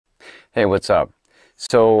Hey, what's up?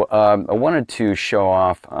 So I wanted to show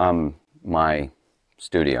off my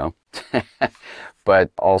studio,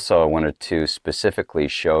 but also I wanted to specifically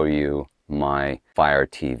show you my Fire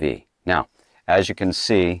TV. Now, as you can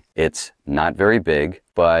see, it's not very big,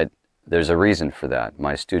 but there's a reason for that.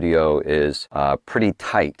 My studio is pretty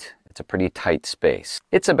tight. It's a pretty tight space.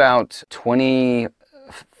 It's about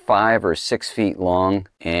 25 or 6 feet long,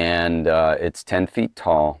 and it's 10 feet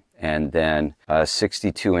tall, and then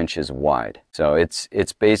 62 inches wide. So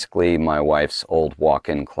it's basically my wife's old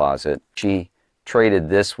walk-in closet. She traded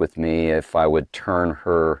this with me if I would turn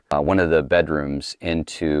her one of the bedrooms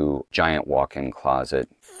into giant walk-in closet,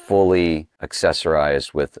 fully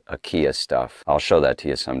accessorized with IKEA stuff. I'll show that to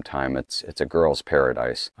you sometime. It's a girl's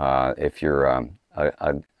paradise if you're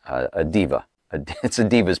a diva. It's a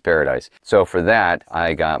diva's paradise. So for that,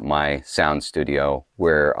 I got my sound studio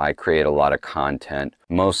where I create a lot of content,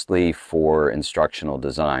 mostly for instructional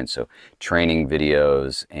design, so training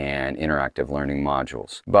videos and interactive learning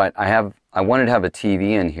modules. But I wanted to have a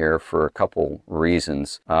TV in here for a couple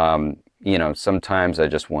reasons. You know, sometimes I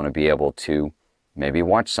just want to be able to maybe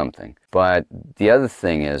watch something. But the other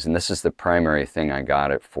thing is, and this is the primary thing I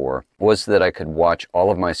got it for, was that I could watch all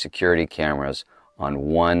of my security cameras on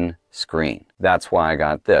one screen. That's why I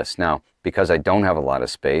got this. Now, because I don't have a lot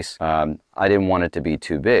of space, I didn't want it to be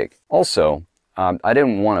too big. Also, I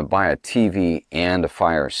didn't want to buy a TV and a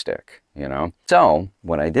Fire Stick, you know? So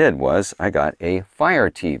what I did was I got a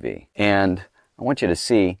Fire TV. And I want you to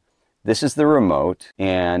see, this is the remote.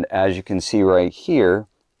 And as you can see right here,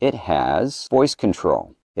 it has voice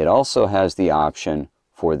control. It also has the option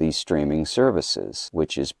for these streaming services,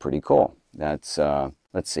 which is pretty cool. That's,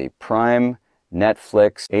 let's see, Prime,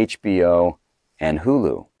 Netflix, HBO, and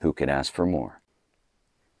Hulu. Who could ask for more?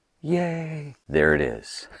 Yay! There it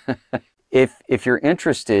is. If you're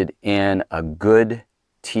interested in a good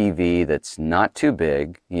TV that's not too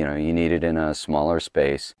big, you know, you need it in a smaller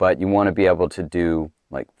space, but you want to be able to do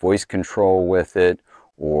like voice control with it,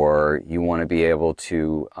 or you want to be able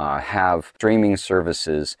to have streaming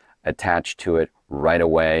services attached to it right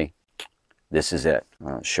away, this is it.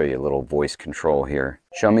 I'll show you a little voice control here.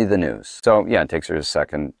 Show me the news. So yeah, it takes her a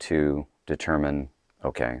second to determine,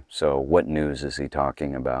 okay, so what news is he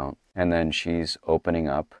talking about? And then she's opening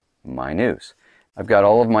up my news. I've got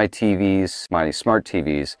all of my TVs, my smart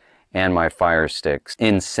TVs, and my Fire Sticks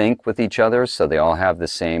in sync with each other, so they all have the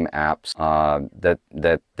same apps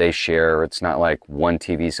that they share. It's not like one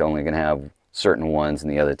TV's only going to have certain ones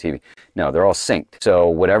and the other TV. No, they're all synced. So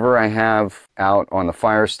whatever I have out on the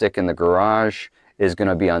Fire Stick in the garage is going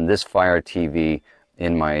to be on this Fire TV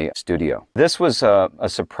in my studio. This was a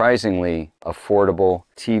surprisingly affordable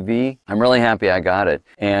TV. I'm really happy I got it.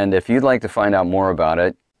 And if you'd like to find out more about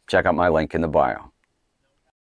it, check out my link in the bio.